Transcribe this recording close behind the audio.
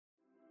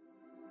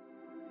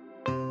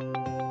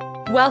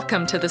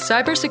Welcome to the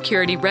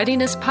Cybersecurity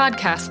Readiness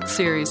Podcast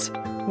Series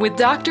with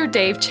Dr.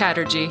 Dave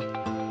Chatterjee.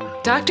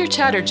 Dr.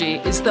 Chatterjee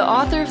is the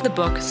author of the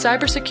book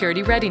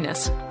Cybersecurity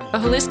Readiness, a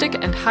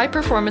holistic and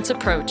high-performance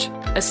approach,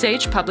 a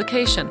SAGE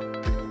publication.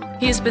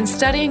 He has been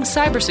studying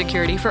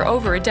cybersecurity for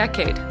over a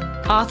decade,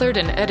 authored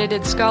and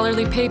edited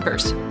scholarly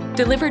papers,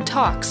 delivered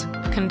talks,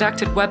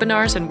 conducted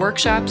webinars and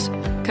workshops,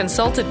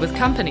 consulted with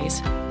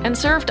companies, and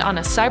served on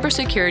a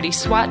cybersecurity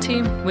SWAT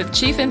team with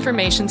Chief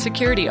Information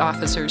Security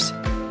Officers.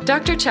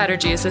 Dr.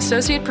 Chatterjee is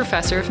Associate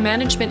Professor of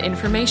Management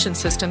Information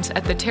Systems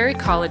at the Terry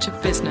College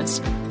of Business,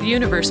 the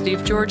University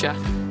of Georgia.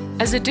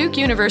 As a Duke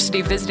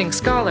University visiting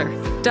scholar,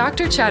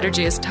 Dr.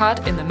 Chatterjee is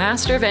taught in the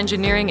Master of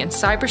Engineering and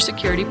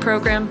Cybersecurity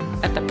program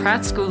at the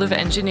Pratt School of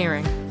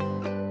Engineering.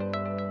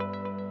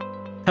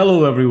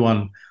 Hello,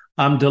 everyone.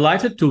 I'm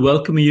delighted to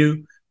welcome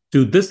you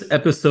to this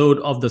episode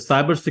of the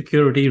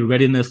Cybersecurity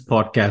Readiness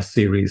Podcast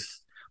series.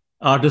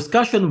 Our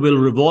discussion will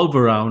revolve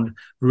around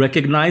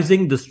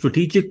recognizing the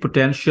strategic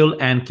potential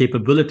and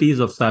capabilities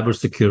of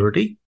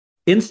cybersecurity,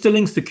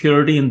 instilling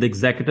security in the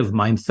executive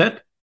mindset,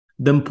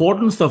 the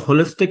importance of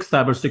holistic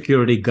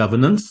cybersecurity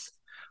governance,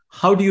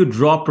 how do you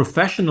draw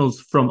professionals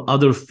from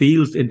other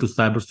fields into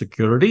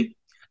cybersecurity,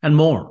 and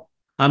more.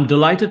 I'm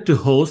delighted to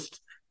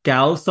host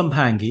Cal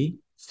Sampangi,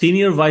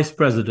 Senior Vice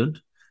President,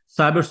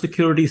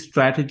 Cybersecurity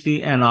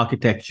Strategy and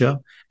Architecture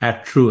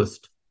at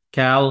Truist.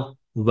 Cal,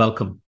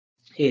 welcome.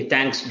 Hey,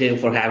 thanks, Dave,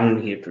 for having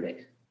me here today.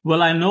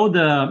 Well, I know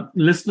the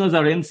listeners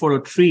are in for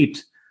a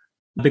treat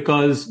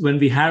because when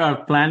we had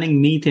our planning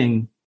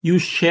meeting, you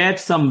shared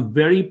some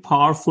very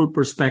powerful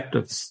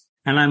perspectives,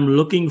 and I'm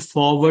looking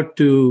forward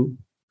to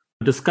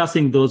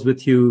discussing those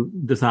with you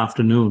this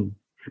afternoon.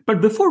 But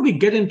before we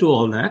get into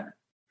all that,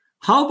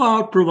 how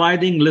about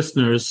providing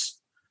listeners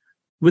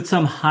with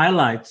some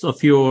highlights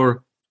of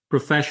your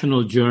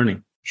professional journey?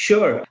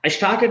 Sure. I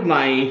started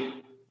my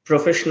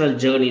professional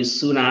journey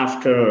soon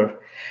after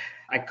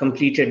I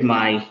completed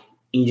my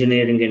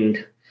engineering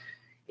and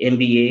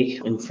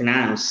MBA in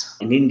finance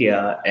in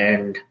India,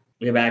 and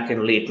way back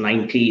in late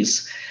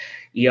 90s,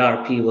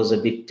 ERP was a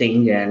big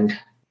thing, and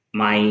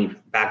my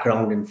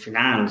background in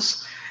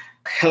finance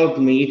helped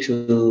me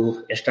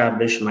to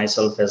establish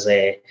myself as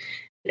a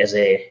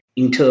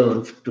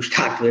intern to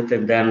start with,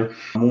 and then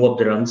move up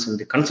the ranks in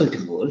the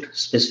consulting world,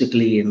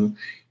 specifically in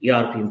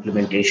ERP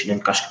implementation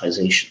and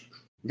customization.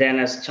 Then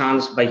as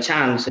chance by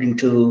chance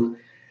into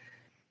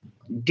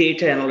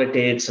data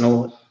analytics,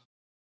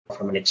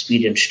 from an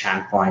experience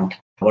standpoint,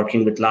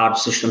 working with large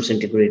systems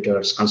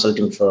integrators,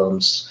 consulting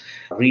firms,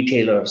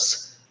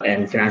 retailers,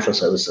 and financial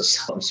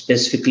services.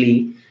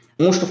 Specifically,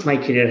 most of my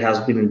career has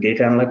been in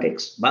data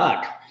analytics,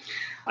 but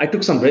I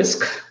took some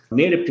risk,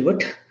 made a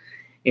pivot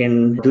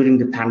during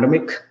the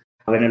pandemic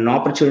when an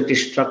opportunity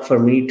struck for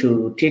me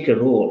to take a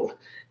role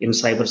in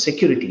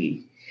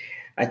cybersecurity.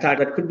 I thought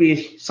that could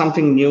be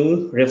something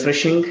new,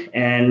 refreshing,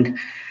 and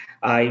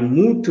I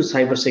moved to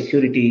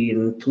cybersecurity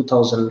in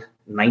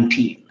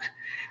 2019.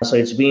 So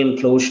it's been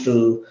close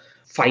to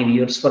 5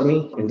 years for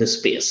me in this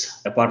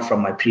space, apart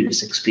from my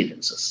previous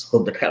experiences.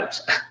 Hope that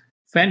helps.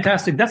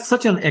 Fantastic. That's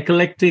such an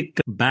eclectic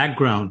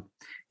background.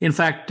 In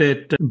fact,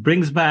 it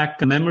brings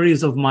back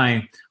memories of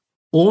my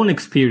own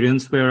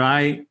experience where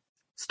I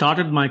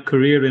started my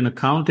career in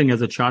accounting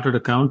as a chartered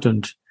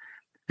accountant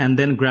and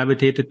then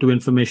gravitated to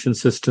information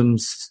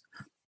systems.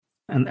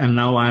 And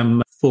now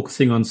I'm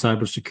focusing on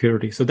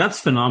cybersecurity. So that's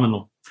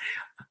phenomenal.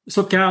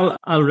 So Cal,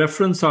 I'll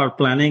reference our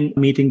planning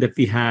meeting that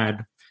we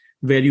had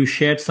where you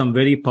shared some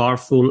very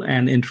powerful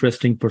and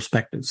interesting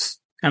perspectives.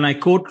 And I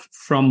quote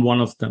from one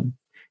of them.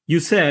 You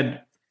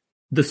said,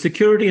 the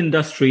security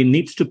industry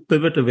needs to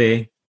pivot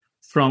away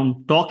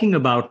from talking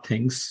about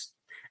things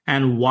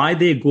and why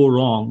they go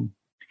wrong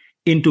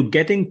into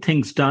getting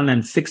things done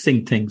and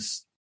fixing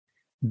things.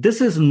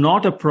 This is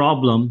not a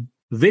problem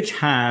which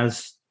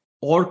has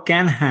or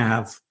can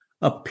have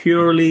a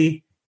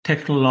purely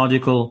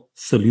technological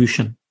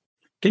solution.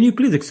 Can you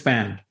please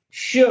expand?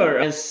 Sure.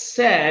 As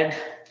said,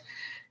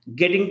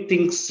 getting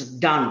things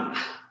done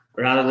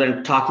rather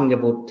than talking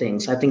about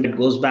things. I think it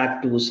goes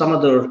back to some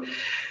other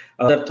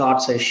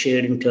thoughts I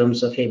shared in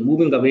terms of,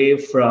 moving away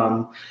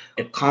from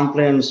a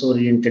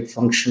compliance-oriented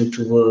function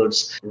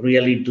towards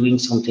really doing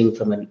something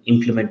from an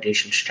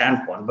implementation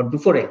standpoint. But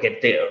before I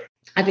get there,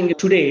 I think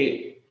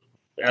today,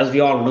 as we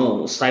all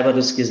know, cyber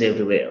risk is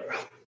everywhere.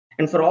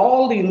 And for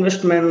all the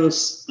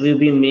investments we've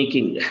been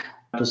making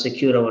to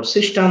secure our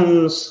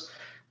systems,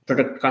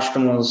 protect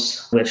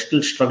customers, we're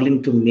still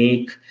struggling to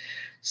make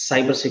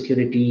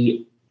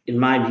cybersecurity, in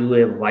my view,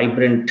 a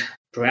vibrant,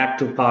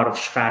 proactive part of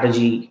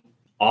strategy,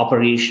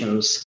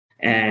 operations,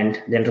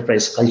 and the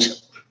enterprise culture.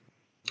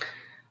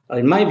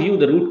 In my view,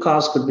 the root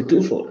cause could be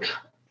twofold.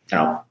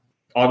 Now,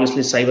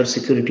 obviously,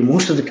 cybersecurity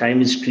most of the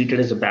time is treated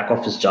as a back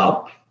office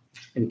job.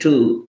 And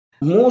two,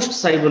 most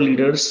cyber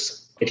leaders,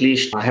 at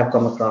least I have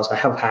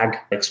had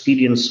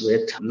experience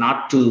with,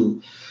 not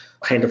to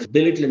kind of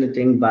belittle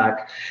anything,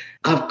 but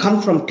I've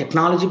come from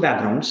technology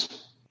backgrounds,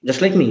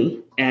 just like me,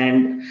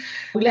 and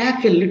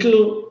lack a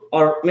little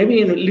or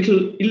maybe a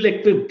little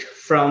ill-equipped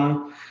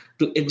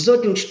to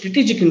exerting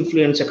strategic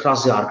influence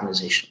across the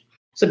organization.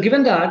 So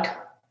given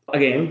that,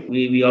 again,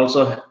 we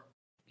also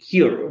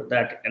hear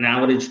that an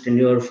average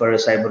tenure for a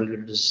cyber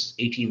leader is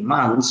 18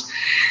 months.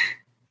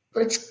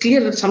 But it's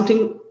clear that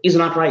something is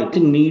not right.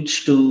 Something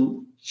needs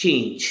to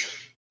change.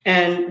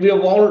 And we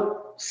have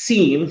all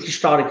seen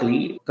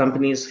historically,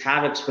 companies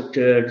have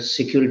expected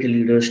security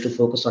leaders to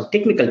focus on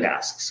technical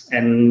tasks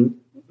and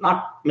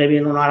not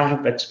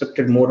have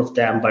expected more of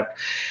them, but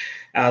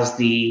as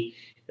the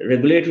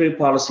regulatory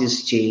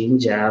policies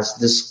change, as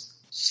this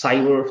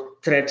cyber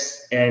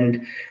threats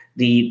and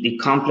the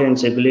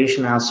compliance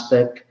regulation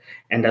aspect,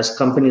 and as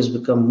companies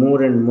become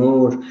more and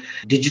more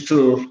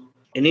digital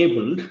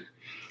enabled,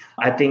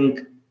 I think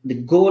the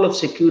goal of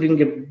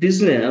securing a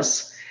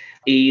business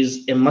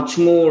is a much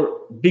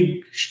more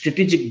big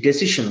strategic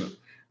decision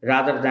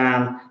rather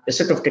than a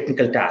set of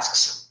technical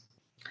tasks.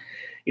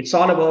 It's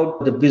all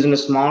about the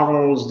business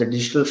models, the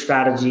digital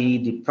strategy,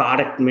 the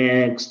product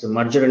mix, the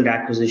merger and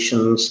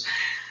acquisitions.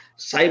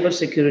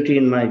 Cybersecurity,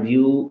 in my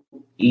view,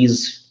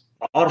 is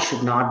or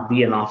should not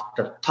be an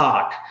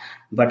afterthought,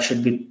 but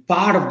should be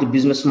part of the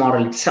business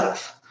model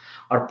itself,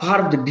 or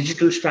part of the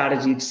digital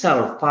strategy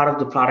itself, part of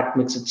the product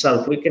mix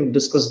itself. We can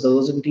discuss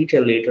those in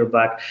detail later,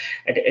 but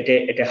at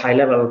a high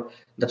level,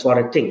 that's what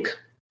I think.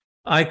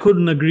 I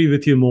couldn't agree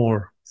with you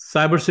more.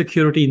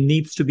 Cybersecurity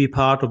needs to be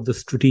part of the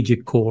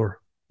strategic core,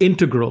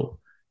 integral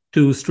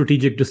to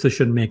strategic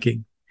decision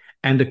making,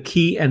 and a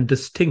key and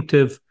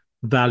distinctive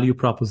value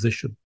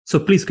proposition. So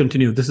please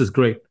continue. This is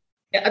great.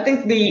 Yeah, I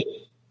think the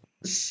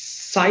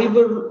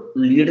cyber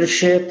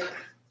leadership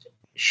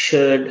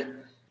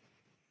should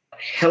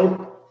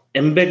help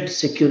embed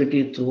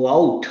security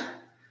throughout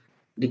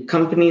the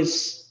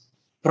company's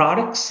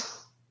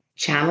products,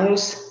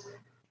 channels,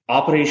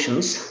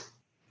 operations.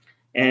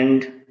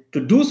 And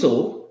to do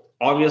so,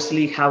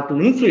 obviously have to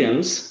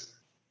influence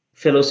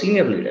fellow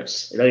senior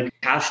leaders. It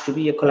has to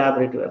be a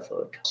collaborative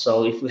effort.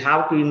 So if you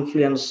have to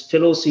influence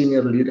fellow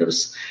senior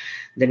leaders,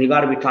 then you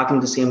got to be talking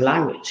the same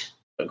language.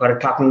 You got to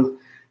talking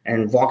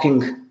and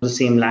walking the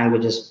same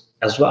languages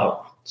as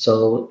well.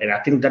 So, and I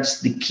think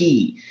that's the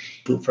key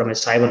from a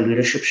cyber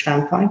leadership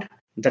standpoint.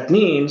 That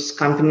means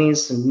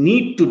companies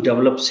need to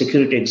develop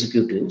security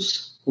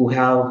executives who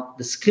have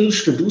the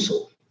skills to do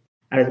so.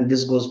 And I think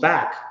this goes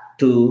back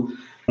to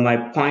my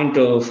point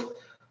of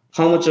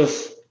how much of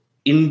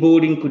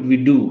inboarding could we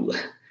do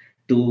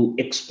to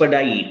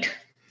expedite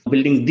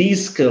building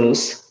these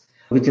skills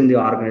within the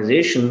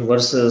organization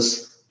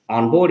versus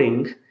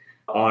onboarding,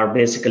 or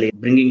basically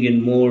bringing in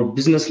more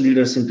business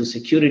leaders into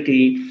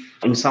security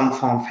in some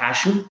form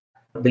fashion,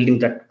 building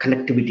that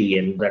connectivity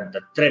and that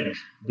thread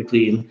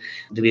between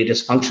the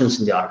various functions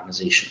in the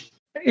organization.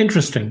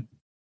 Interesting.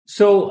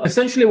 So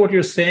essentially what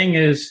you're saying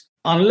is,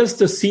 unless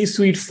the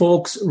C-suite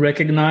folks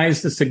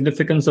recognize the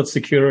significance of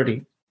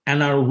security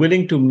and are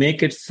willing to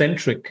make it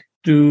centric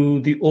to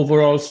the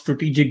overall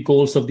strategic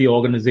goals of the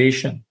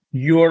organization,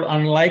 you're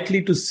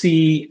unlikely to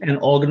see an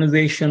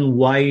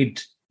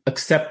organization-wide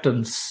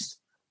acceptance,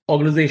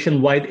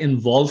 organization-wide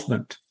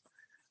involvement,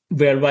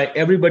 whereby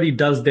everybody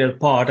does their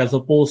part as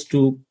opposed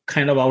to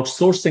kind of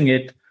outsourcing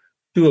it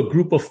to a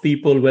group of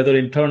people, whether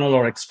internal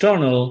or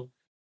external,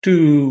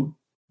 to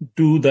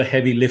do the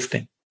heavy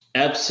lifting.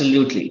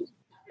 Absolutely.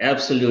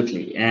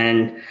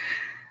 And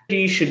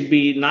it should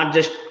be not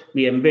just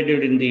be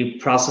embedded in the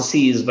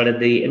processes, but at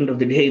the end of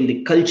the day in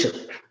the culture.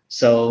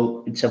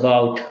 So it's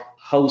about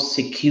how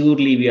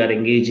securely we are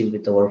engaging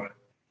with our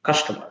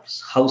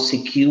customers, how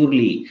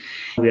securely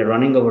we are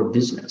running our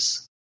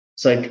business.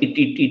 So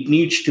it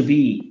needs to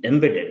be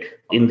embedded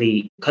in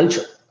the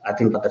culture. I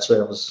think that's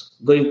where I was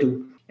going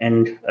to,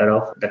 and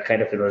that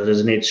kind of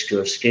resonates to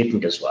your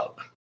statement as well.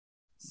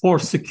 For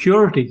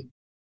security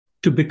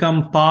to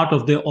become part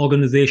of the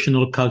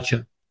organizational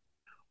culture,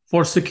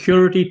 for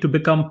security to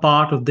become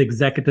part of the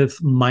executive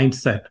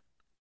mindset,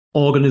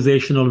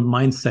 organizational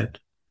mindset,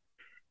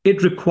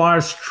 it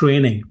requires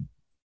training.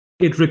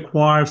 It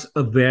requires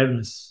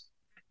awareness.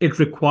 It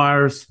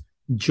requires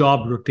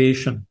job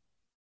rotation.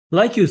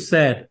 Like you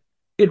said,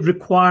 it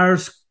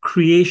requires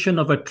creation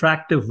of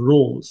attractive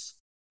roles,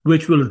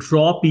 which will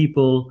draw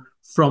people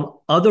from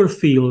other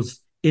fields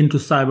into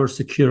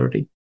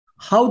cybersecurity.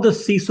 How the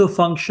CISO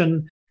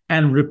function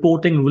and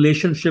reporting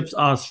relationships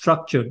are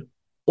structured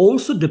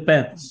also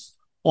depends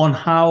on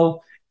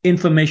how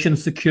information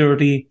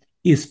security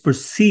is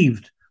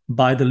perceived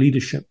by the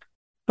leadership.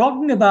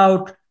 Talking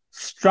about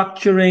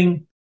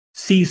structuring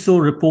CISO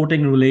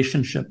reporting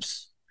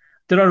relationships,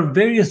 there are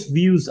various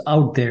views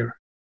out there.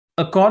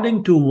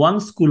 According to one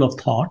school of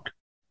thought,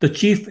 the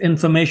Chief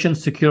Information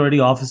Security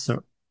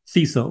Officer,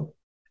 CISO,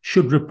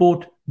 should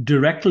report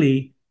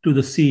directly to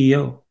the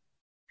CEO.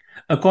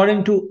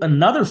 According to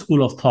another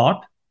school of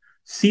thought,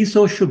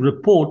 CISO should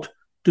report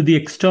to the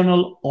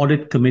External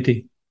Audit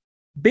Committee.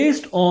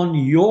 Based on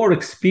your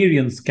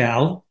experience,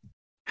 Cal,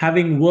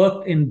 having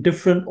worked in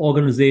different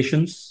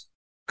organizations,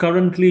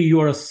 currently you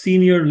are a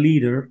senior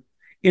leader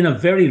in a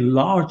very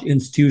large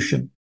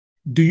institution.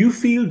 Do you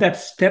feel that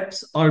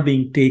steps are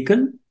being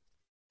taken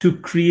to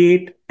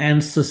create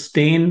and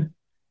sustain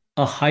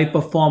a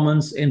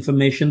high-performance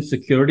information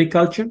security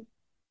culture?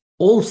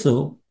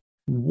 Also,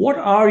 what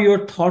are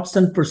your thoughts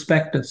and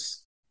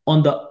perspectives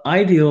on the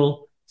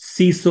ideal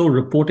CISO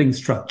reporting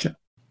structure?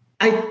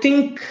 I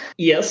think,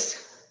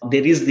 yes,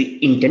 there is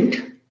the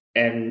intent,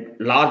 and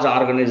large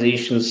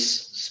organizations,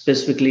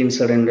 specifically in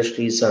certain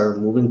industries, are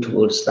moving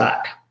towards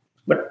that.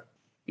 But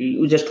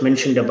you just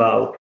mentioned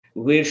about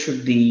where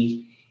should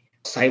the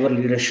cyber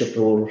leadership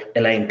role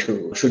align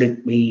to? Should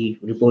it be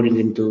reporting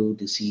into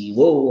the CEO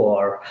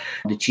or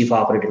the chief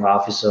operating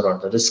officer or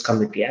the risk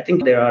committee? I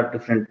think there are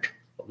different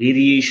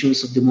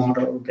variations of the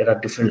model. There are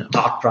different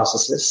thought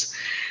processes.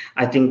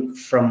 I think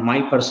from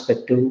my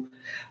perspective,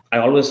 I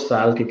always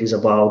felt it is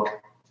about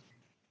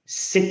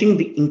setting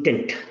the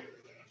intent.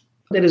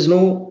 There is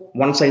no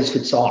one size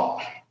fits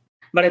all.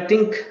 But I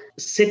think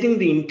setting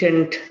the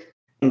intent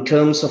in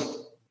terms of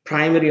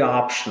primary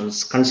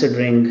options,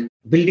 considering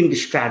building the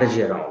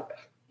strategy around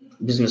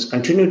business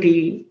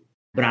continuity,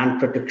 brand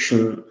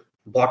protection,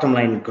 bottom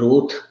line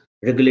growth,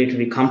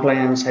 regulatory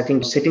compliance. I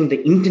think setting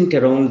the intent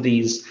around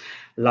these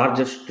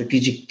larger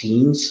strategic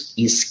themes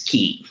is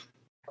key.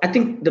 I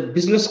think the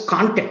business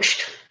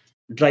context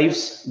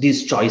drives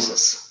these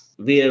choices,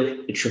 where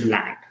it should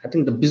land. I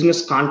think the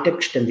business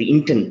context and the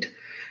intent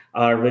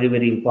are very,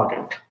 very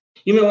important.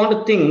 You may want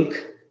to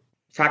think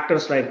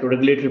factors like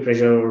regulatory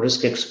pressure,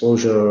 risk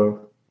exposure,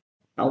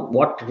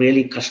 what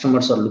really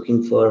customers are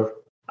looking for.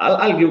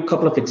 I'll give a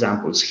couple of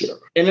examples here.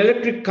 An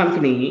electric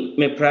company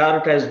may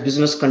prioritize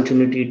business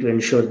continuity to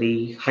ensure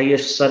the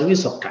highest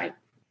service uptime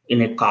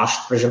in a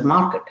cost pressure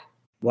market,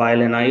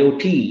 while an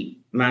IoT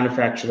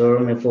manufacturer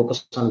may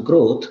focus on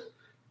growth,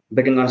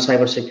 betting on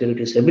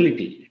cybersecurity's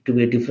ability to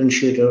be a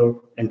differentiator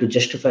and to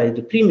justify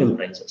the premium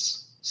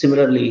prices.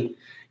 Similarly,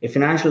 a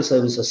financial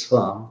services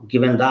firm,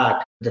 given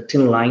that the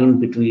thin line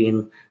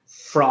between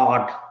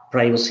fraud,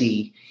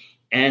 privacy,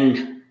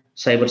 and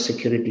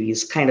cybersecurity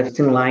is kind of a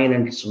thin line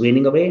and it's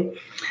waning away.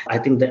 I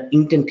think the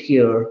intent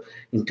here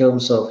in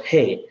terms of,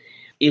 hey,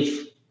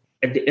 if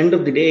at the end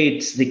of the day,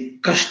 it's the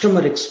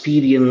customer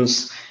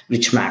experience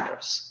which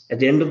matters. At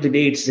the end of the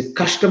day, it's the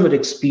customer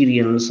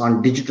experience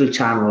on digital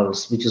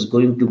channels, which is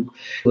going to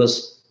give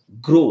us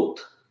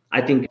growth.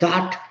 I think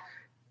that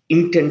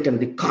intent and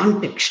the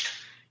context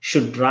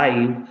should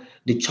drive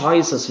the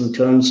choices in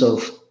terms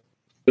of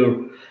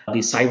who the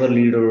cyber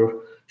leader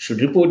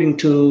should report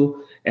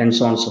into and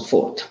so on and so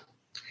forth.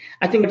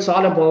 I think it's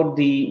all about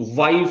the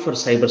why for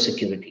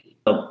cybersecurity,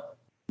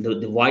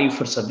 the why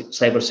for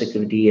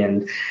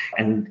cybersecurity,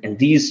 and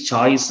these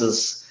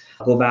choices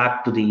go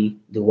back to the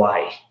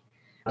why.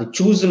 The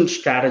chosen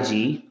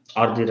strategy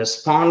or the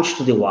response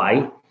to the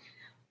why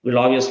will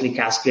obviously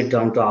cascade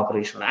down to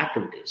operational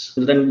activities,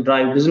 will then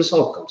drive business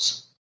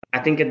outcomes. I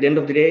think at the end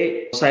of the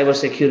day,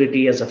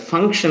 cybersecurity as a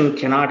function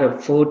cannot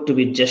afford to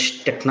be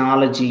just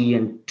technology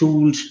and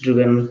tools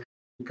driven,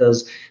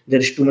 because there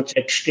is too much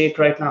at stake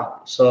right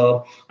now.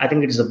 So I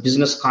think it is a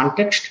business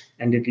context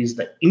and it is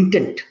the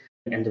intent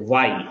and the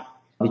why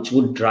which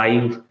would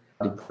drive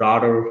the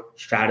broader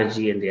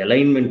strategy and the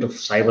alignment of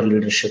cyber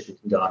leadership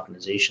within the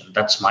organization.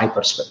 That's my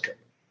perspective.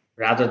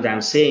 Rather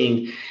than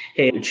saying,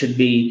 hey, it should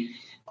be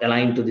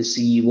aligned to the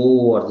CEO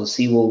or the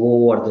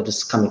COO or the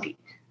risk committee.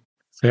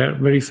 Fair,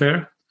 very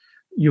fair.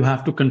 You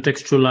have to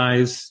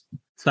contextualize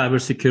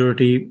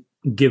cybersecurity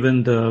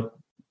given the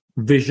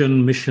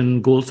vision,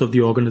 mission, goals of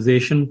the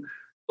organization.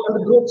 And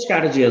the growth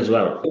strategy as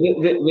well.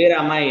 Where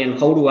am I and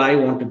how do I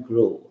want to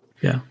grow?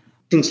 Yeah.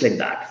 Things like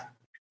that.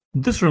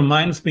 This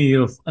reminds me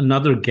of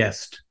another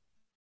guest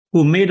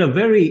who made a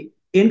very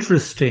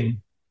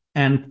interesting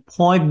and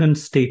poignant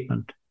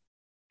statement.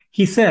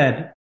 He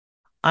said,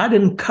 I'd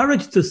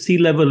encourage the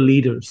C-level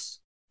leaders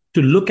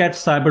to look at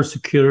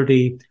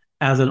cybersecurity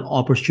as an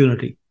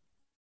opportunity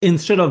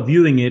instead of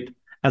viewing it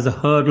as a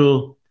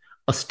hurdle,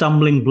 a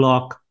stumbling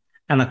block,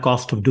 and a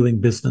cost of doing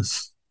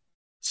business.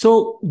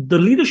 So the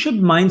leadership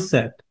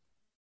mindset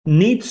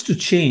needs to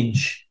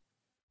change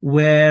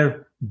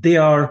where they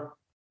are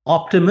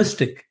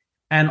optimistic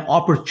and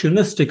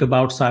opportunistic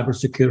about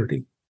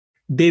cybersecurity.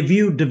 They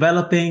view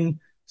developing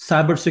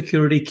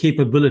cybersecurity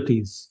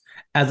capabilities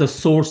as a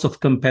source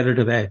of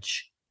competitive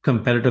edge,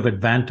 competitive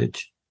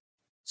advantage.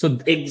 So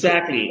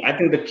exactly. I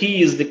think the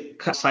key is the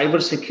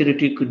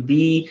cybersecurity could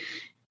be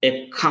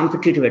a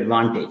competitive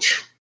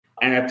advantage.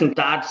 And I think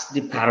that's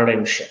the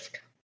paradigm shift.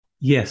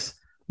 Yes,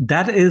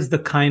 that is the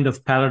kind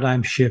of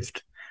paradigm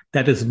shift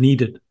that is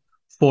needed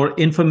for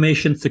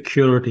information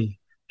security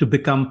to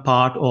become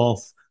part of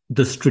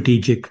the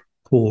strategic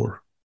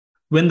core.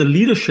 When the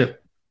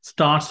leadership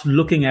starts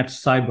looking at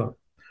cyber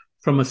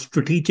from a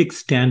strategic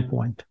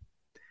standpoint,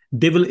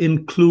 they will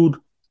include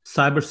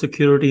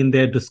cybersecurity in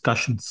their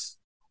discussions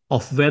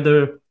of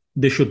whether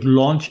they should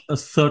launch a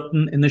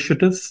certain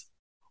initiative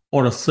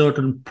or a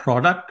certain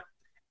product,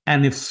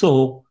 and if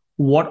so,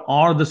 what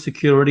are the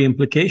security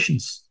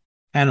implications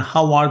and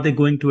how are they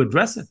going to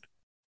address it?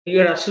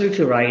 You're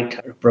absolutely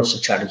right, Professor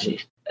Chatterjee.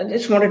 I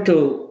just wanted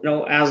to,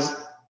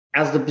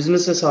 as the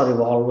businesses are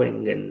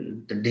evolving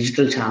and the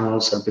digital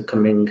channels are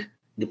becoming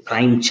the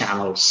prime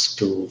channels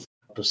to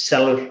to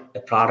sell a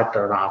product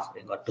or an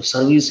offering, or to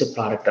service a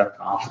product or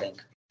an offering.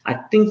 I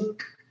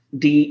think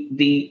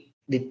the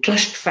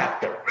trust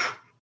factor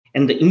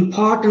and the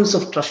importance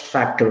of trust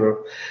factor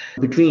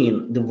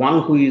between the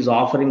one who is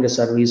offering a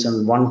service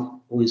and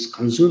one who is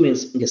consuming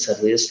a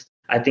service,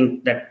 I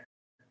think that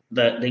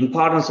the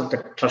importance of the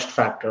trust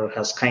factor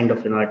has kind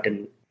of, at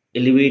an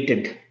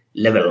elevated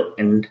level,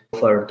 and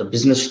for the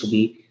business to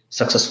be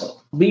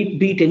successful.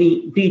 Beat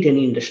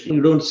any industry.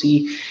 You don't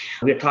see,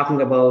 we're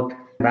talking about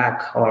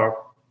back or a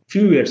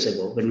few years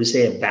ago, when we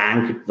say a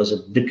bank, it was a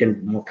brick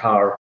and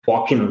mortar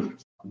walk-in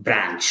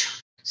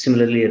branch.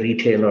 Similarly, a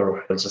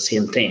retailer, it's the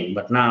same thing.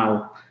 But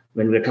now,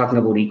 when we're talking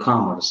about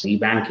e-commerce,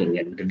 e-banking,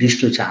 and the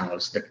digital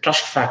channels, the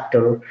trust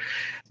factor,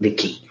 the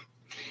key.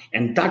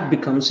 And that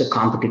becomes a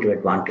competitive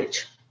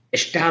advantage.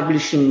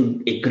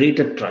 Establishing a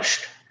greater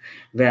trust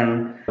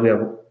when we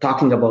are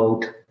talking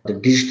about the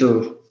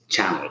digital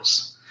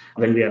channels,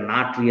 when we are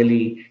not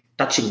really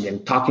touching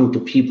and talking to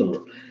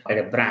people at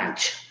a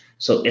branch.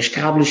 So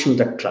establishing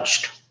that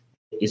trust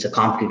is a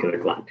competitive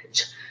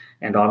advantage.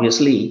 And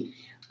obviously,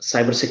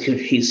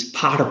 cybersecurity is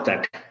part of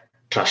that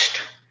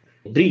trust.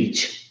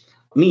 Breach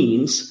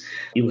means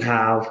you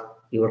have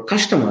your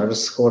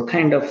customers who are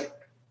kind of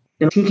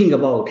thinking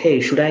about, hey,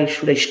 should I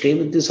stay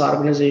with this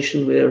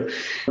organization where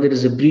there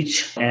is a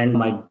breach and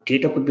my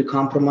data could be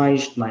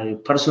compromised, my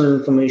personal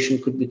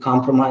information could be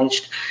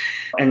compromised,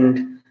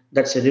 and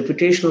that's a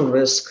reputational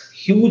risk,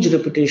 huge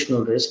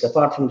reputational risk,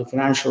 apart from the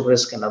financial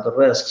risk and other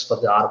risks for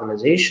the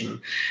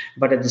organization.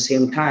 But at the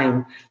same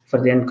time,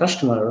 for the end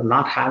customer,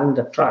 not having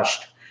the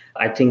trust,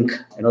 I think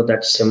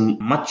that's a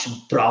much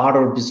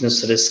broader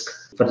business risk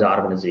for the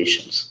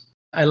organizations.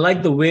 I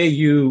like the way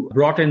you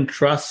brought in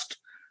trust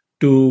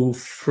to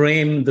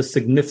frame the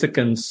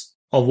significance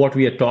of what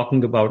we are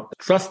talking about.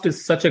 Trust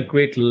is such a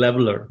great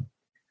leveler,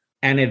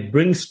 and it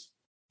brings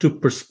to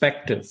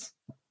perspective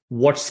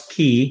what's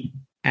key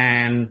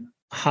and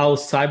how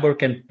cyber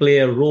can play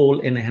a role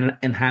in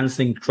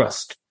enhancing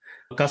trust.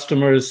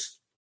 Customers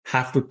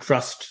have to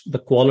trust the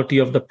quality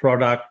of the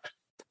product,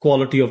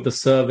 quality of the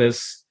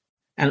service,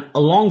 and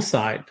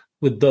alongside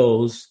with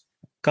those,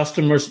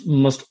 customers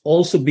must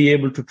also be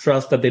able to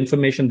trust that the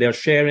information they're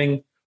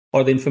sharing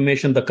or the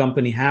information the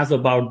company has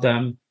about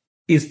them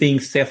is being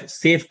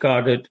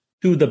safeguarded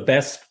to the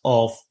best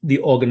of the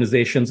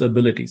organization's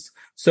abilities.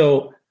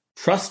 So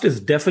trust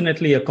is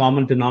definitely a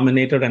common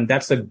denominator, and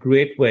that's a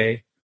great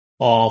way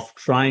of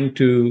trying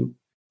to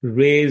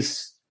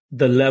raise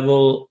the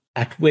level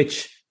at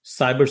which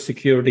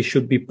cybersecurity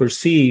should be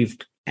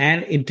perceived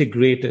and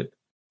integrated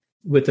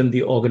within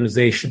the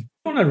organization.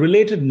 On a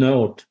related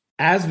note,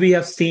 as we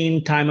have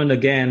seen time and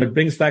again, it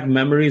brings back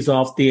memories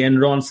of the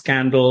Enron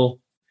scandal,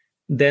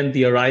 then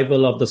the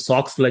arrival of the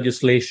SOX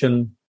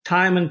legislation.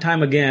 Time and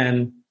time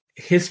again,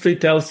 history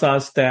tells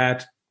us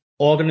that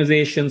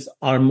organizations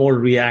are more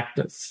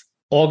reactive.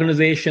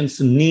 Organizations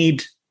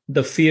need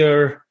the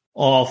fear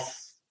of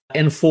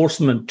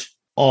enforcement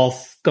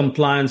of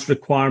compliance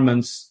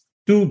requirements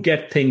to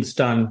get things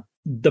done.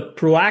 The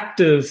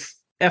proactive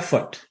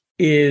effort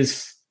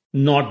is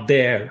not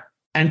there.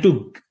 And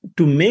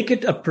to make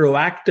it a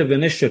proactive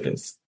initiative,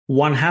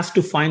 one has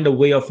to find a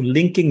way of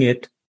linking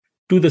it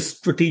to the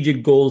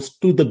strategic goals,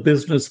 to the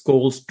business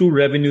goals, to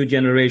revenue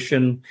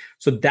generation.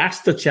 So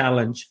that's the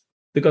challenge,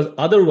 because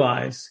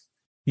otherwise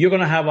you're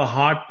going to have a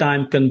hard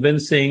time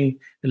convincing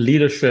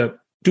leadership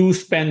to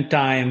spend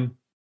time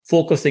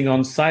focusing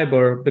on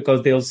cyber,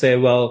 because they'll say,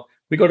 well,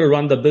 we got to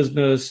run the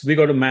business, we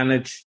got to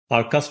manage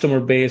our customer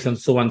base, and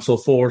so on and so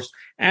forth.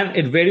 And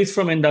it varies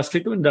from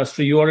industry to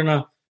industry. You are in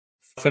a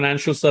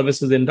financial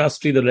services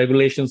industry, the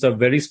regulations are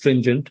very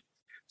stringent.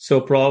 So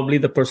probably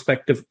the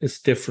perspective is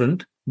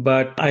different.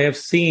 But I have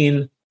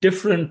seen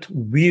different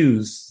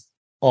views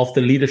of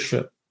the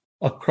leadership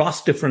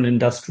across different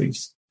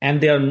industries,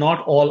 and they are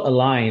not all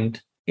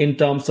aligned in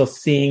terms of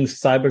seeing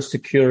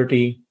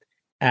cybersecurity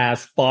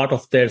as part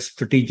of their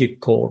strategic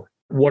core.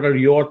 What are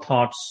your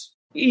thoughts?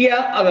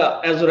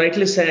 Yeah, as you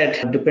rightly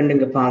said,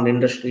 depending upon the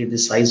industry, the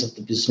size of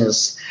the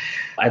business,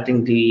 I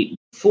think the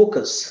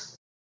focus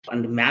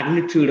and the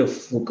magnitude of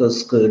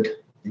focus could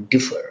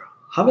differ.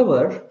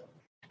 However,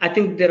 I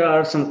think there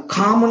are some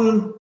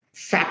common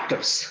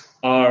factors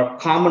or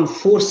common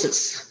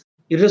forces,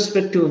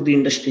 irrespective of the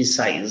industry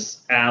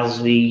size, as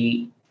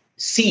we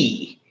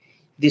see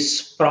this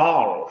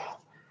sprawl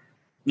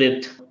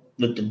with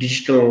the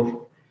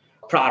digital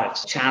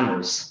products,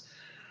 channels.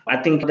 I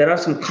think there are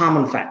some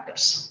common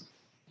factors,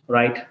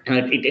 right?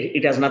 And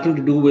it has nothing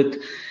to do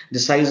with the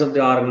size of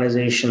the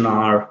organization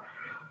or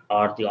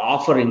the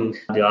offering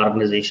the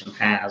organization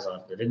has,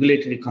 or the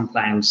regulatory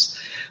compliance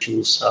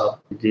issues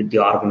the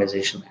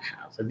organization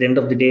has. At the end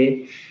of the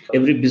day,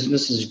 every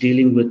business is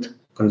dealing with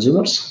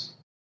consumers,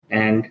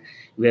 and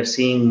we are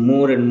seeing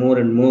more and more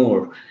and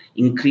more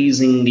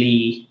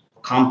increasingly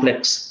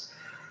complex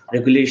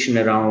regulation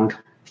around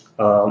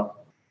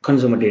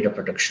consumer data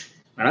protection.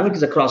 And I think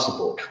it's across the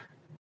board.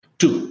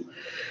 Two,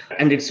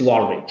 and it's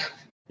evolving.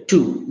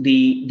 Two,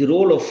 the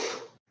role of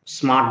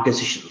smart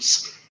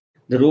decisions,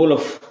 the role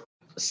of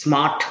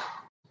smart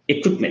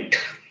equipment.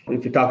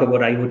 If we talk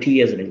about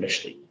IoT as an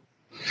industry,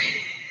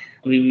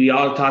 we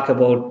all talk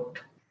about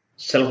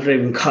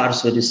self-driving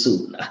cars very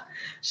soon.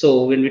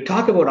 So when we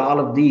talk about all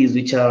of these,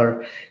 which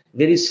are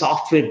very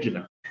software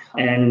driven,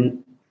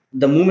 and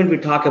the moment we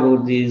talk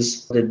about the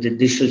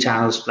digital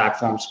channels,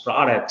 platforms,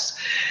 products,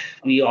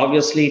 we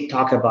obviously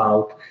talk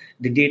about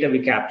the data we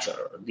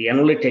capture, the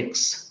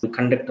analytics we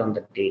conduct on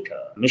the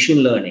data,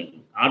 machine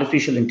learning,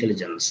 artificial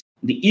intelligence,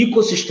 the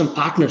ecosystem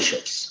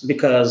partnerships,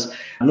 because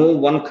no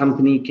one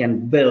company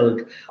can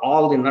build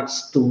all the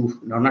nuts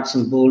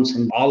and bolts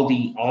and all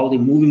the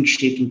moving,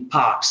 shaking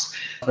parts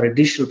for a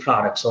digital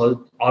product.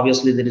 So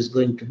obviously there is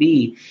going to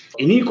be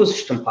an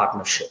ecosystem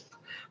partnership,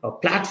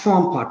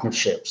 platform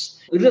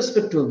partnerships,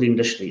 irrespective of the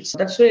industries.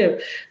 That's where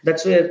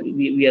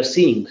we are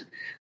seeing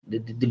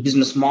the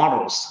business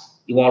models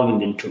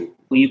evolving into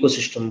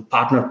ecosystem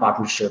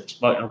partnerships,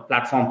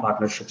 platform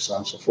partnerships, so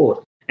on and so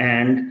forth.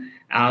 And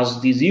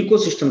as these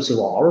ecosystems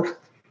evolve,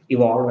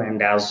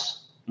 and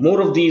as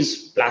more of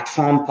these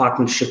platform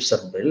partnerships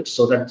are built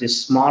so that the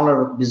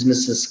smaller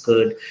businesses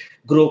could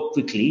grow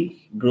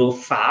quickly, grow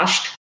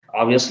fast,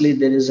 obviously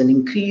there is an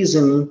increase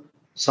in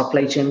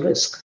supply chain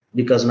risk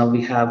because now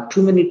we have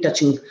too many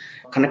touching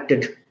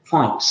connected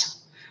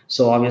points.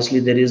 So obviously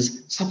there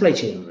is supply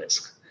chain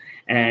risk.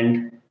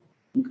 And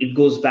it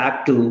goes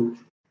back to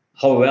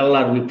how well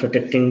are we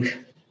protecting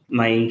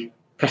my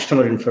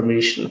customer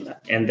information,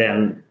 and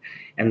then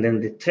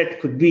the threat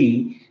could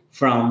be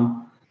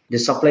from the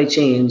supply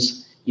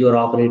chains you're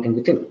operating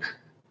within.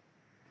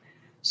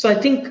 So I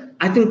think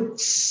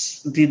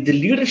the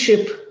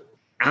leadership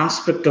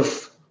aspect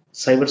of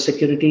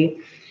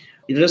cybersecurity,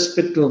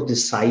 irrespective of the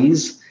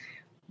size,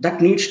 that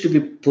needs to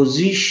be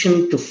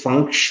positioned to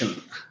function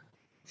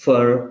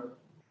for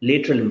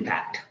lateral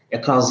impact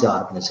across the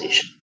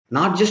organization,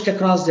 not just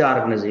across the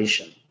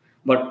organization,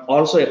 but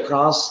also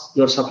across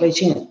your supply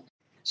chain.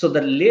 So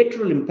the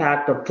lateral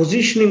impact or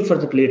positioning for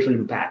the lateral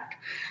impact,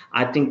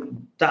 I think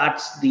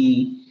that's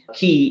the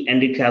key,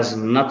 and it has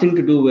nothing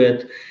to do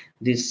with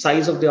the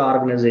size of the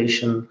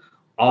organization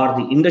or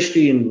the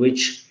industry in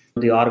which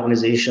the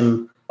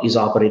organization is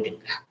operating.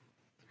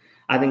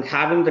 I think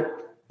having that,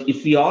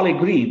 if we all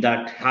agree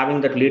that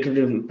having that lateral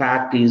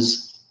impact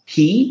is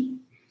key,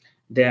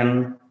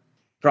 then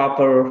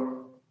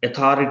proper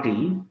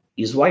authority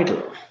is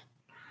vital.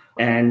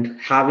 And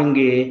having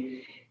a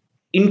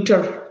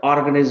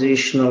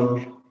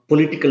inter-organizational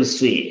political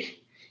sway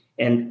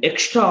and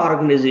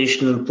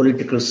extra-organizational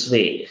political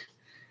sway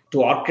to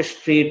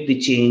orchestrate the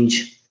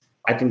change,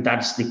 I think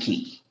that's the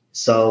key.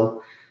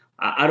 So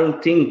I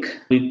don't think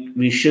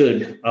we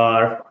should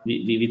or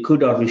we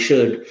could or we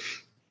should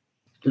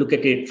look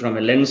at it from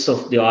a lens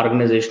of the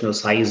organizational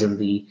size and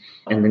the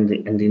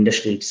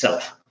industry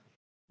itself.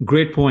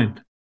 Great point.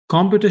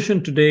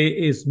 Competition today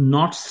is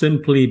not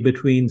simply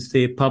between,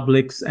 say,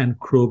 Publix and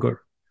Kroger,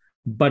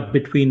 but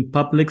between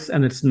Publix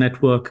and its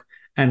network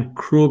and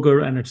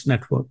Kroger and its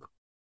network.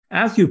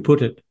 As you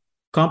put it,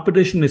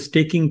 competition is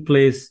taking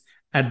place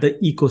at the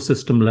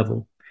ecosystem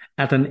level,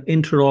 at an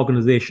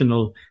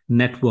inter-organizational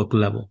network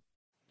level.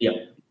 Yeah.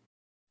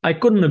 I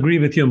couldn't agree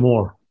with you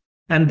more.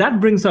 And that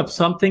brings up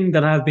something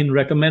that I've been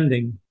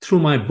recommending through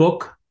my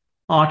book,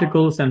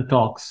 articles, and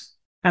talks.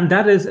 And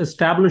that is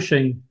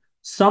establishing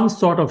some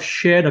sort of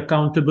shared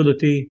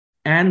accountability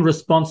and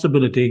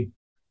responsibility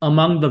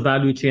among the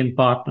value chain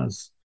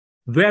partners,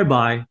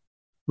 whereby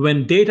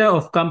when data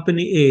of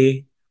company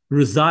A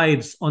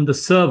resides on the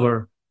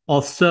server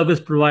of service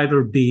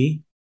provider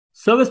B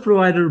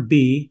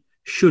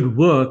should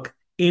work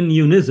in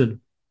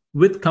unison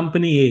with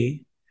company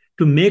A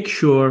to make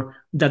sure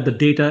that the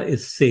data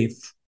is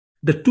safe.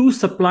 The two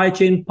supply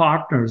chain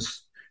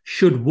partners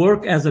should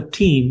work as a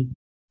team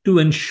to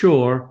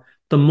ensure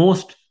the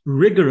most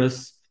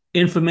rigorous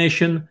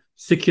information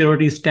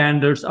security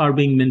standards are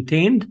being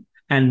maintained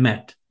and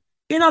met.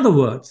 In other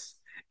words,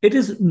 it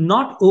is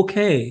not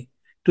okay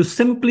to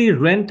simply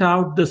rent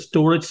out the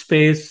storage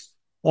space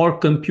or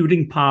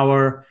computing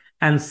power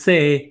and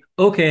say,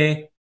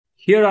 okay,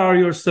 here are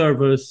your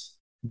servers.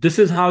 This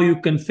is how you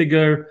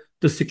configure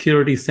the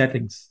security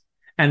settings.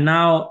 And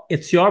now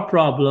it's your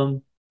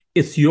problem.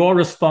 It's your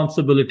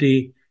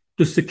responsibility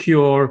to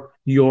secure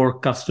your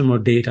customer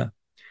data.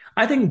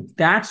 I think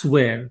that's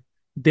where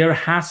there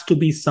has to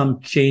be some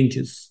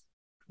changes,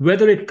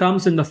 whether it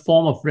comes in the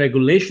form of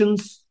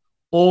regulations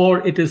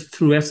or it is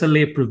through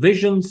SLA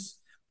provisions,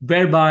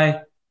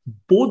 whereby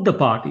both the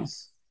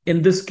parties,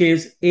 in this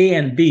case A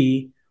and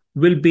B,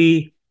 will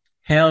be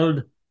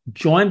held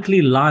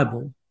jointly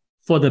liable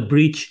for the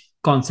breach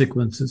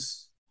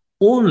consequences.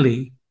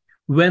 Only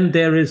when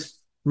there is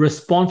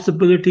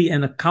responsibility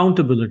and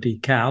accountability,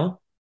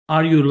 Cal,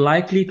 are you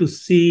likely to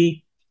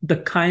see the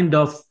kind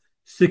of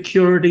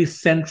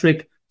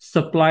security-centric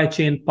supply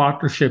chain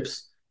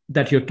partnerships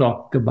that you're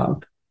talking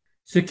about.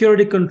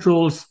 Security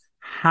controls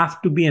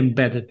have to be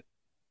embedded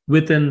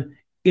within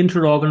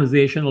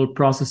inter-organizational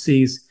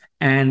processes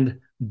and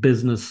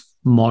business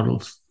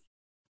models.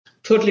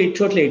 Totally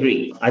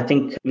agree. I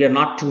think we are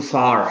not too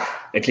far,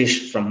 at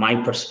least from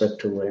my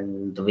perspective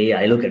and the way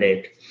I look at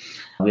it.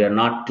 We are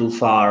not too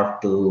far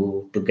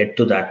to get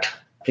to that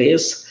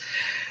place.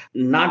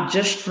 Not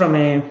just from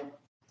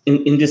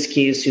in this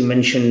case, you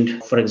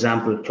mentioned, for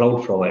example,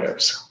 cloud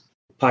providers.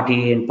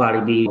 Party A and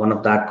Party B, one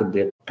of that could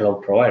be a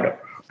cloud provider.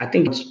 I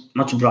think it's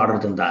much broader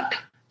than that.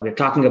 We're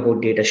talking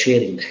about data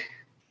sharing.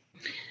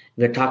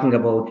 We're talking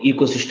about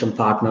ecosystem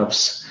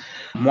partners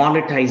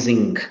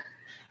monetizing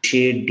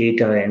shared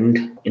data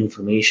and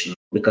information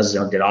because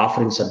their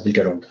offerings are built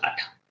around that.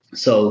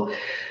 So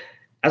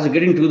as we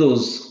get into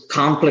those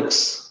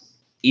complex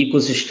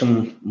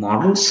ecosystem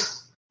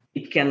models,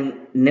 it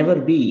can never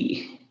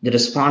be the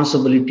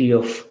responsibility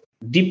of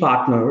the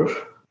partner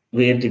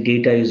where the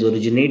data is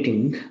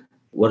originating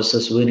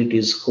versus where it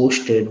is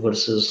hosted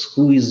versus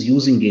who is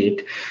using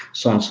it,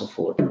 so on and so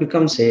forth. It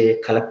becomes a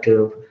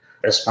collective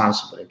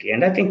responsibility.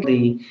 And I think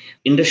the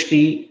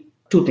industry,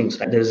 two things,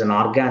 right? There's an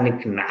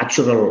organic,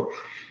 natural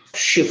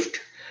shift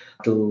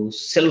to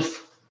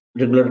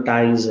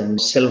self-regularize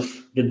and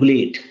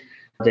self-regulate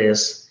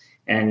this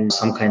and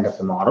some kind of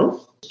a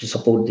model to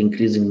support the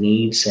increasing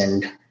needs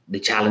and the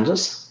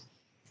challenges,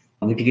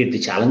 mitigate the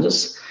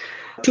challenges.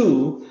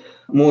 Two,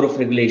 more of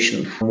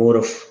regulation, more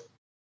of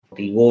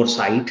the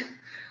oversight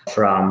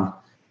from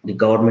the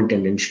government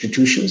and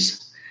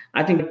institutions.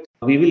 I think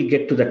we will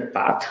get to that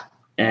path.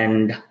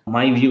 And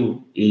my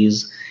view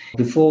is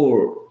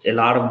before a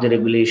lot of the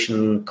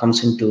regulation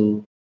comes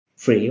into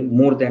frame,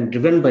 more than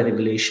driven by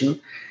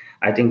regulation,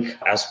 I think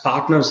as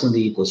partners in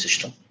the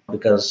ecosystem,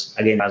 because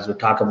again, as we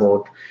talk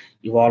about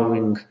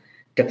evolving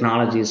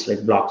technologies like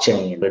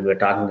blockchain, when we're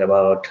talking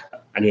about,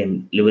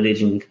 again,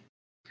 leveraging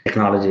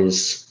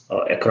technologies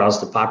across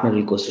the partner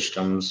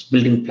ecosystems,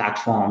 building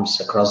platforms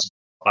across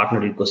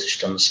partner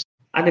ecosystems,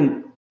 I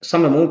think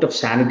some amount of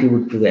sanity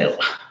would prevail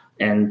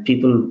and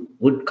people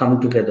would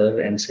come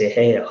together and say,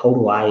 hey, how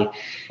do I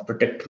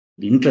protect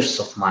the interests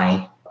of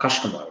my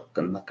customer,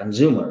 my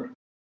consumer?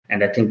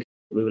 And I think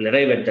we will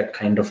arrive at that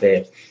kind of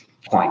a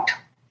point.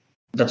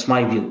 That's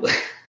my view.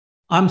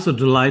 I'm so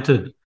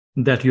delighted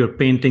that you're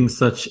painting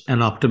such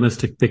an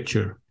optimistic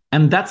picture.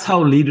 And that's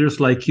how leaders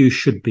like you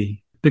should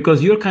be,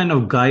 because you're kind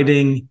of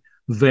guiding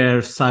where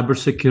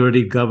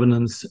cybersecurity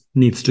governance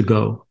needs to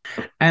go.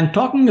 And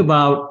talking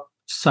about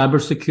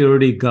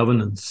cybersecurity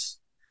governance,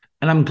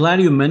 and I'm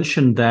glad you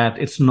mentioned that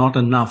it's not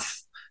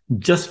enough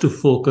just to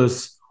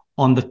focus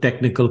on the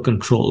technical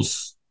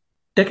controls.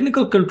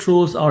 Technical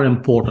controls are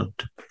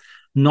important,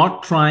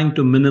 not trying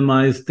to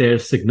minimize their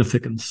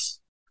significance.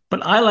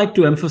 But I like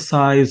to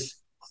emphasize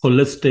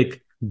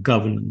holistic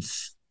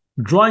governance.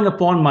 Drawing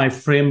upon my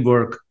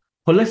framework,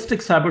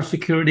 holistic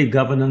cybersecurity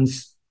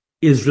governance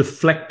is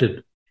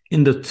reflected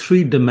in the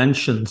three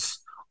dimensions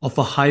of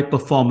a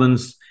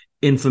high-performance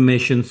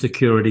information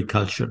security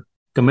culture: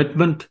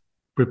 commitment,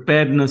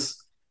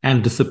 preparedness,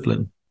 and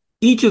discipline.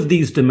 Each of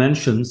these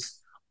dimensions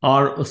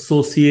are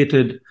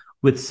associated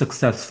with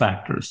success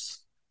factors,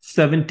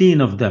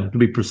 17 of them to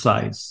be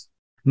precise.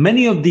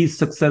 Many of these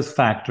success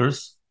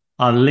factors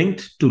are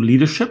linked to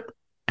leadership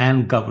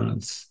and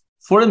governance.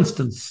 For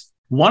instance,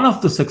 one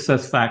of the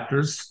success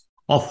factors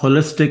of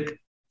holistic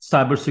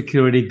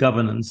cybersecurity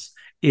governance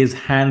is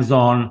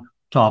hands-on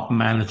top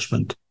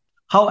management.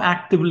 How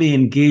actively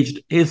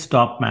engaged is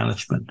top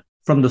management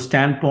from the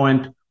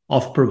standpoint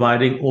of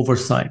providing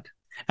oversight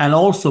and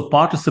also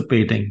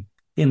participating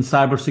in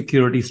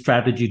cybersecurity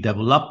strategy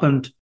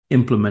development,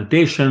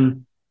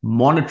 implementation,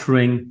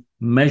 monitoring,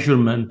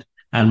 measurement,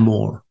 and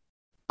more.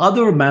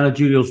 Other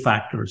managerial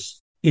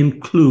factors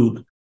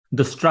include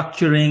the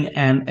structuring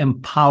and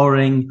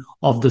empowering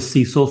of the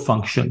CISO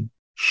function,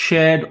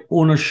 shared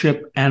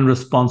ownership and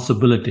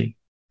responsibility,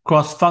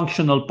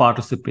 cross-functional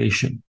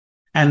participation,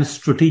 and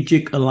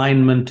strategic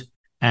alignment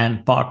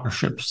and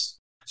partnerships.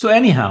 So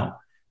anyhow,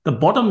 the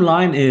bottom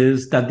line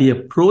is that the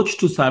approach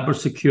to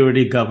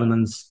cybersecurity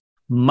governance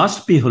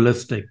must be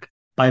holistic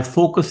by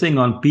focusing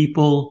on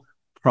people,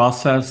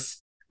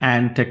 process,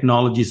 and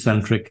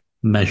technology-centric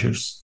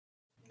measures.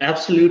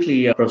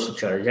 Absolutely, Professor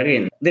Charge.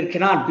 Again, there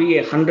cannot be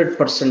 100%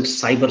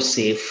 cyber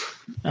safe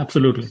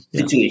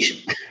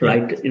situation,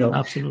 right?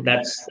 Absolutely.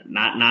 That's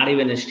not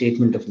even a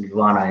statement of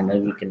nirvana.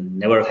 We can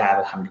never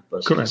have 100%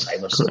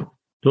 cyber safe.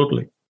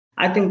 Totally.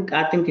 I think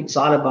it's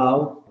all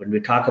about, when we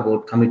talk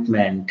about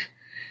commitment,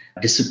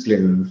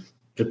 discipline,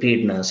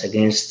 preparedness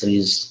against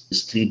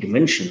these three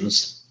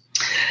dimensions.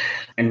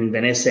 And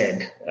when I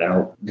said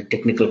the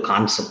technical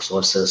concepts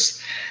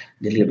versus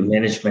the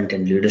management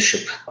and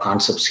leadership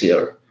concepts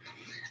here,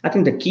 I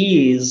think the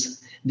key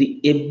is the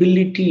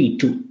ability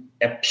to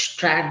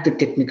abstract the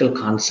technical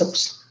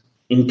concepts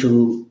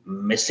into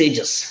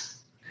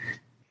messages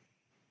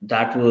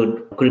that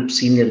would grip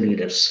senior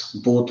leaders,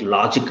 both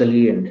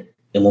logically and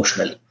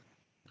emotionally,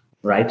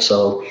 right?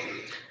 So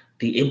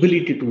the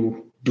ability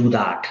to do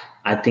that,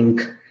 I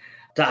think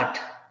that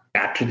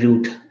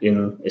attribute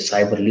in a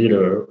cyber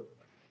leader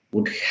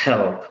would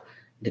help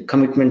the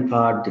commitment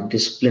part, the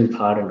discipline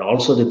part, and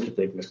also the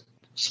preparedness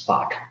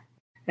part.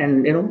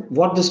 And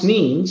what this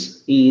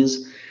means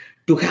is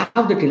to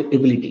have the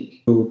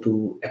ability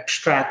to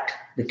abstract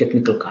the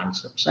technical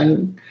concepts.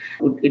 And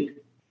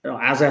it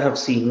as I have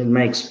seen in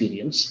my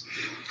experience.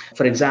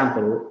 For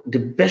example, the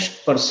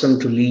best person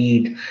to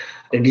lead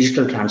a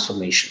digital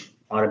transformation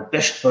or a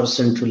best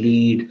person to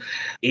lead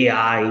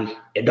AI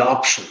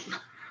adoption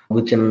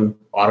within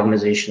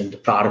organization and the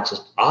products it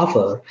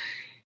offer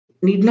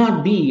need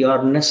not be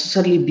or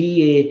necessarily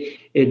be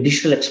a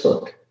digital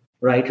expert,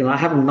 right? And I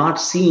have not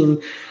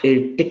seen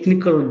a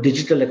technical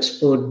digital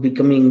expert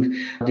becoming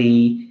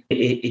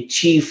a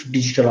chief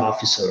digital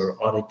officer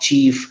or a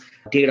chief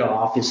data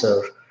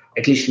officer,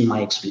 at least in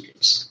my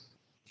experience.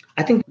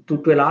 I think to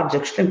a large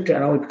extent,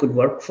 it could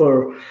work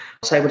for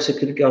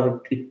cybersecurity,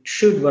 or it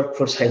should work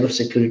for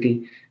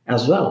cybersecurity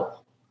as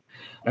well.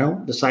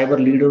 The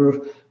cyber leader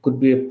could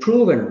be a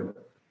proven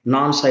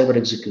non-cyber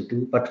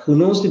executive, but who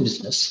knows the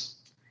business,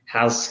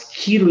 has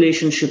key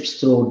relationships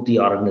throughout the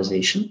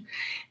organization,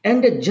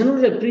 and a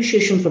general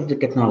appreciation for the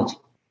technology.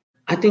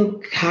 I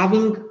think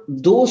having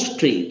those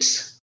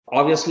traits,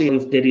 obviously,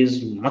 if there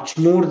is much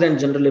more than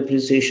general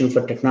appreciation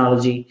for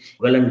technology,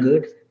 well and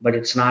good, but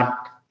it's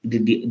not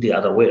the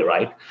other way,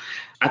 right?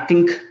 I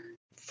think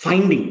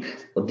finding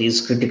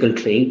these critical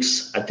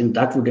traits, I think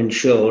that would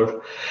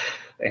ensure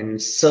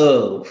and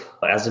serve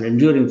as an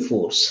enduring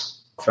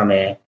force from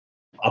a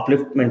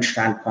upliftment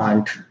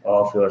standpoint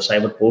of your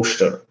cyber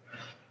posture,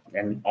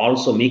 and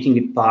also making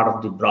it part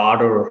of the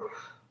broader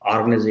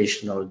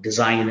organizational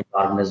design and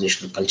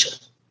organizational culture.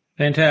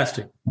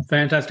 Fantastic.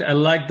 Fantastic. I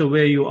like the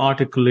way you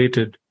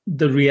articulated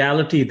the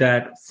reality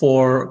that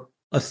for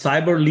a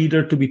cyber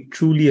leader to be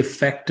truly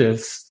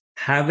effective,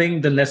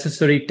 having the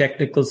necessary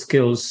technical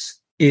skills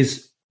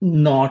is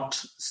not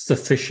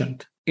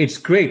sufficient. It's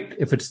great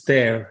if it's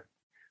there,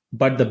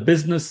 but the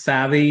business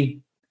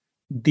savvy,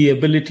 the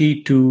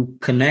ability to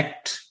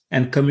connect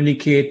and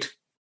communicate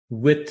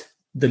with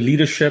the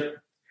leadership,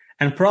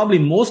 and probably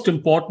most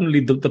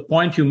importantly, the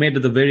point you made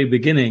at the very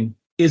beginning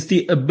is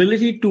the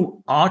ability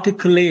to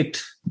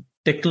articulate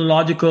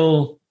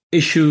technological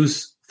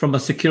issues from a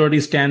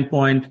security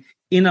standpoint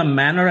in a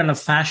manner and a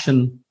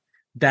fashion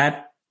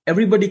that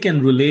everybody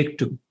can relate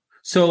to.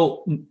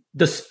 So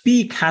the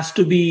speak has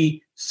to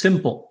be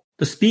simple.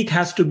 The speak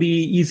has to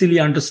be easily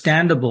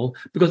understandable,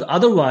 because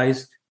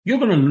otherwise you're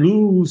going to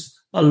lose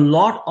a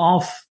lot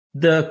of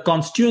the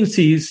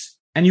constituencies,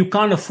 and you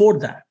can't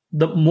afford that.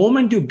 The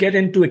moment you get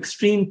into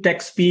extreme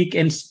tech speak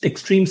and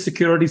extreme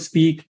security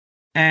speak,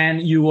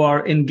 and you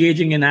are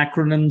engaging in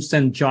acronyms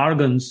and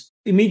jargons,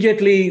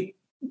 immediately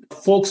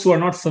folks who are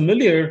not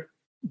familiar,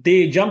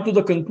 they jump to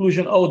the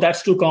conclusion, oh,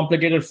 that's too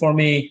complicated for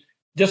me.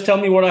 Just tell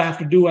me what I have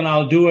to do and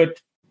I'll do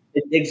it.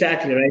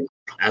 Exactly right.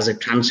 As I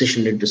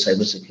transitioned into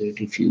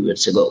cybersecurity a few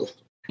years ago,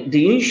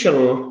 the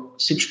initial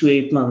 6 to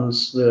 8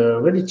 months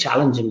were very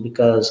challenging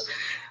because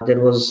there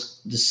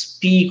was the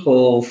speak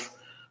of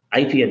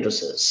IP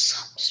addresses,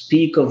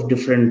 speak of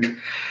different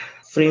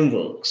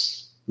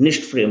frameworks,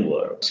 NIST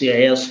framework,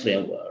 CIS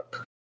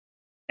framework,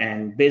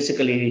 and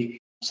basically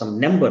some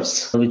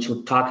numbers which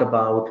would talk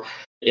about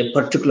a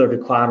particular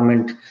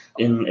requirement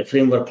in a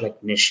framework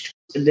like NIST.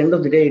 At the end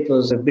of the day, it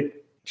was a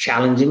bit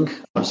challenging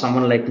for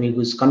someone like me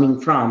who's coming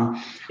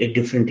from a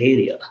different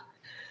area.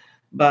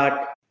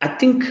 But I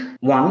think,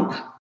 one,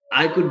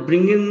 I could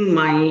bring in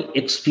my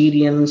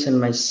experience and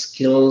my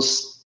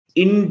skills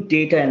in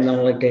data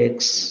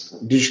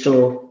analytics,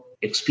 digital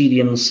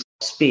experience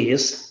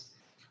space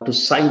to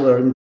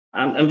cyber.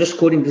 I'm just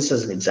quoting this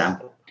as an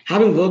example.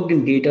 Having worked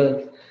in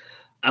data,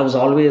 I was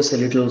always a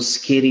little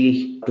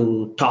scary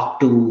to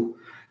talk to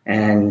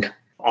and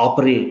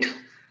operate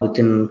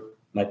within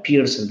my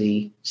peers in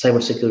the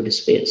cybersecurity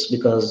space,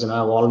 because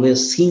I've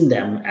always seen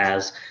them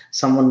as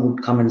someone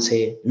would come and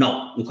say,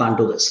 no, you can't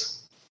do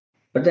this.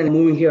 But then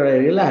moving here, I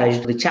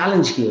realized the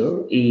challenge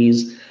here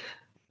is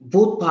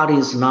both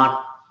parties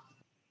not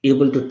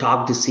able to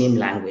talk the same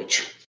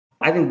language.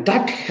 I think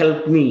that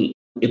helped me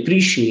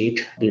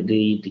appreciate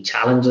the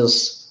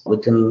challenges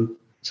within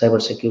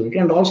cybersecurity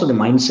and also the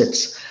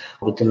mindsets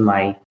within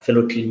my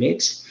fellow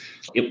teammates.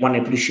 One,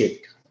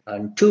 appreciate,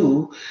 and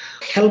two,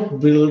 help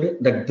build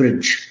that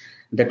bridge,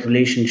 that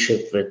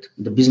relationship with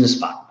the business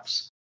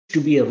partners, to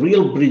be a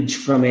real bridge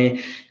from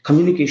a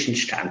communication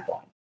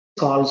standpoint. It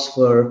calls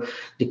for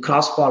the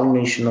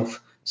cross-pollination of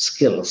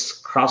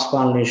skills,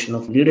 cross-pollination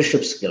of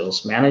leadership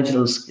skills,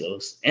 managerial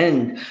skills,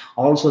 and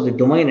also the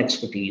domain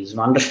expertise and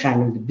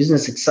understanding the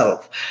business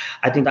itself.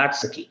 I think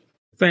that's the key.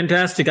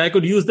 Fantastic. I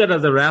could use that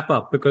as a wrap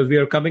up because we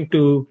are coming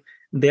to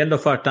the end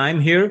of our time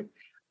here.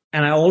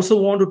 And I also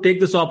want to take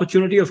this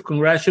opportunity of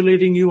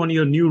congratulating you on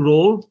your new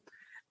role.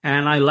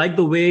 And I like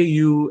the way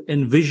you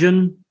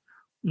envision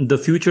the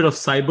future of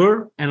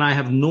cyber. And I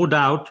have no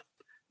doubt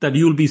that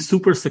you'll be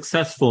super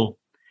successful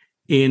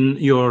in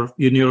your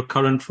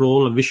current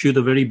role. I wish you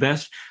the very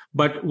best.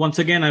 But once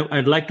again,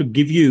 I'd like to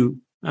give you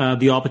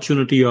the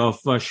opportunity of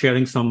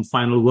sharing some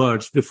final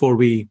words before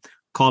we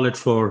call it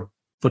for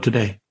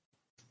today.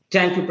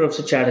 Thank you,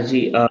 Professor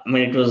Chatterjee.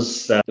 It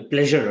was a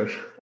pleasure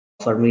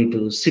for me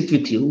to sit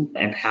with you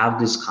and have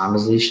this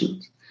conversation.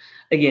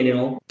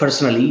 Again,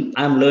 personally,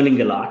 I'm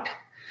learning a lot.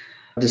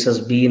 This has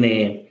been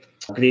a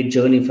great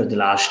journey for the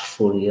last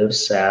 4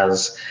 years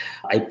as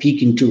I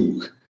peek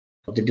into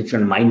the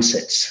different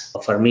mindsets.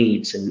 For me,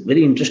 it's a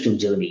very interesting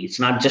journey. It's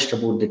not just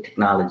about the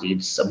technology.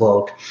 It's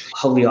about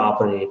how we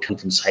operate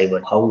within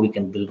cyber, how we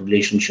can build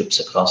relationships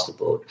across the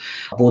board,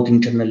 both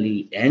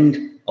internally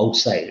and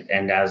outside.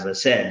 And as I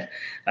said,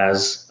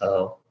 as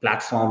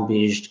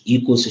platform-based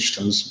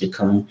ecosystems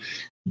become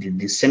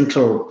the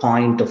central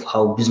point of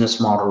how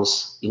business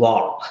models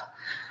evolve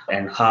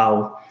and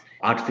how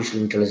artificial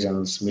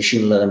intelligence,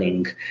 machine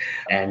learning,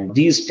 and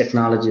these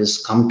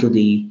technologies come to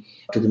the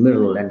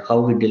middle, and how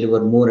we deliver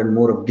more and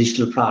more of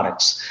digital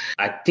products,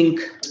 I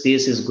think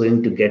space is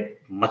going to get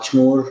much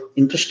more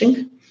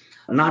interesting,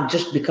 not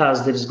just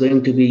because there is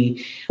going to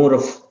be more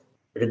of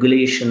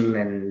regulation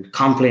and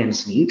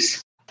compliance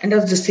needs. And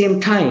at the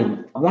same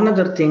time, one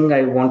other thing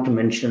I want to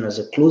mention as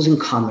a closing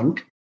comment,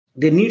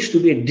 there needs to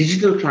be a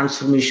digital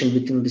transformation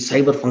within the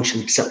cyber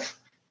function itself.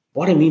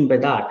 What I mean by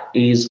that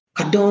is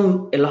cut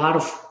down a lot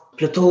of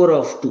plethora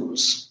of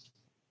tools,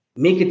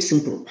 make it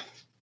simple,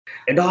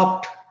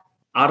 adopt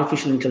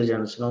artificial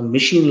intelligence,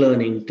 machine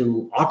learning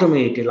to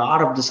automate a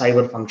lot of the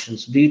cyber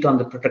functions, be it on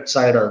the protect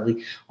side or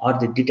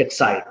the detect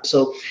side.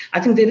 So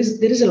I think there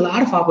is a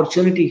lot of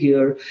opportunity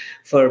here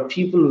for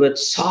people with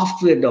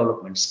software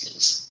development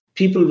skills,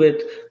 people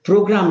with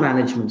program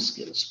management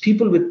skills,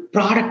 people with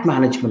product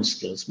management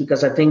skills,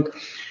 because I think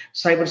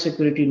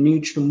cybersecurity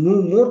needs to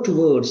move more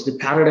towards the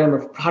paradigm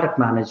of product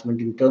management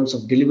in terms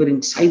of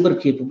delivering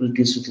cyber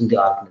capabilities within the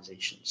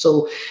organization.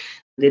 So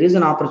there is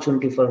an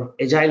opportunity for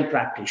agile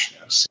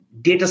practitioners,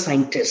 data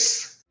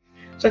scientists.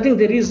 So I think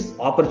there is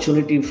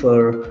opportunity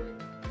for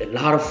a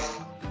lot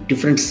of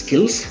different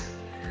skills,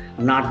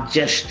 not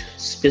just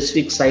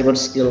specific cyber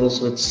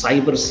skills with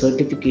cyber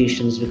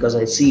certifications, because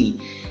I see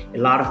a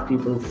lot of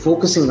people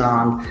focusing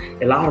on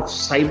a lot of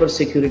cyber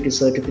security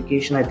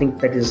certification. I think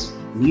that is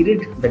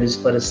needed. That is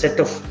for a set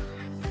of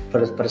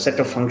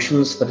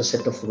functions, for a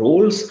set of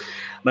roles.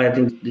 But I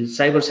think the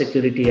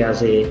cybersecurity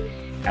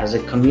as a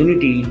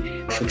community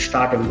should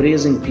start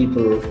embracing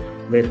people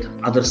with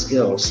other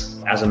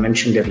skills, as I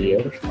mentioned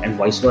earlier, and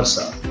vice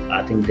versa.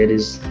 I think there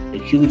is a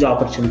huge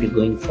opportunity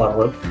going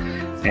forward,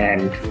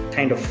 and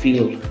kind of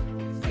feel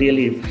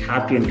really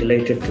happy and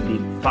delighted to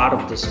be part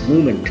of this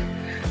movement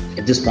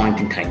at this point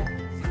in time.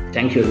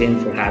 Thank you again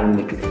for having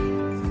me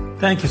today.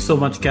 Thank you so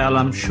much, Cal.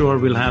 I'm sure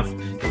we'll have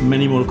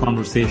many more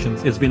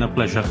conversations. It's been a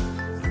pleasure.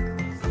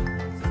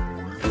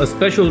 A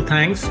special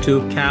thanks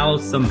to Cal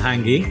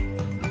Samhangi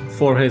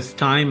for his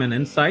time and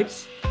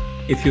insights.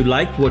 If you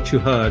liked what you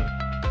heard,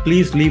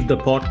 please leave the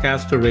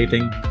podcast a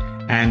rating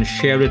and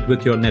share it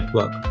with your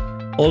network.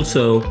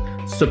 Also,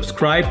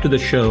 subscribe to the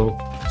show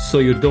so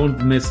you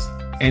don't miss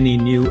any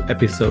new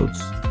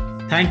episodes.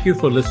 Thank you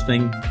for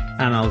listening,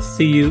 and I'll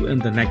see you in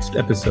the next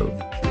episode.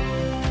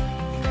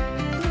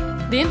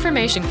 The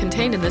information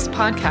contained in this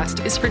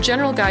podcast is for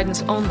general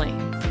guidance only.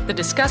 The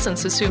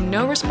discussants assume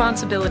no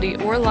responsibility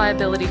or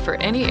liability for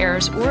any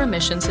errors or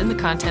omissions in the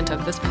content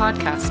of this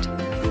podcast.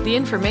 The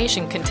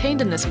information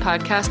contained in this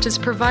podcast is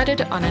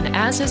provided on an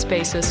as-is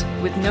basis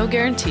with no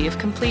guarantee of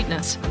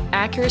completeness,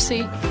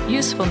 accuracy,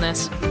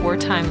 usefulness, or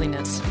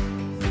timeliness.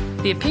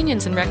 The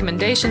opinions and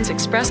recommendations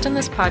expressed in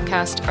this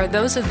podcast are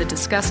those of the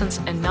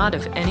discussants and not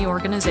of any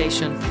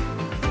organization.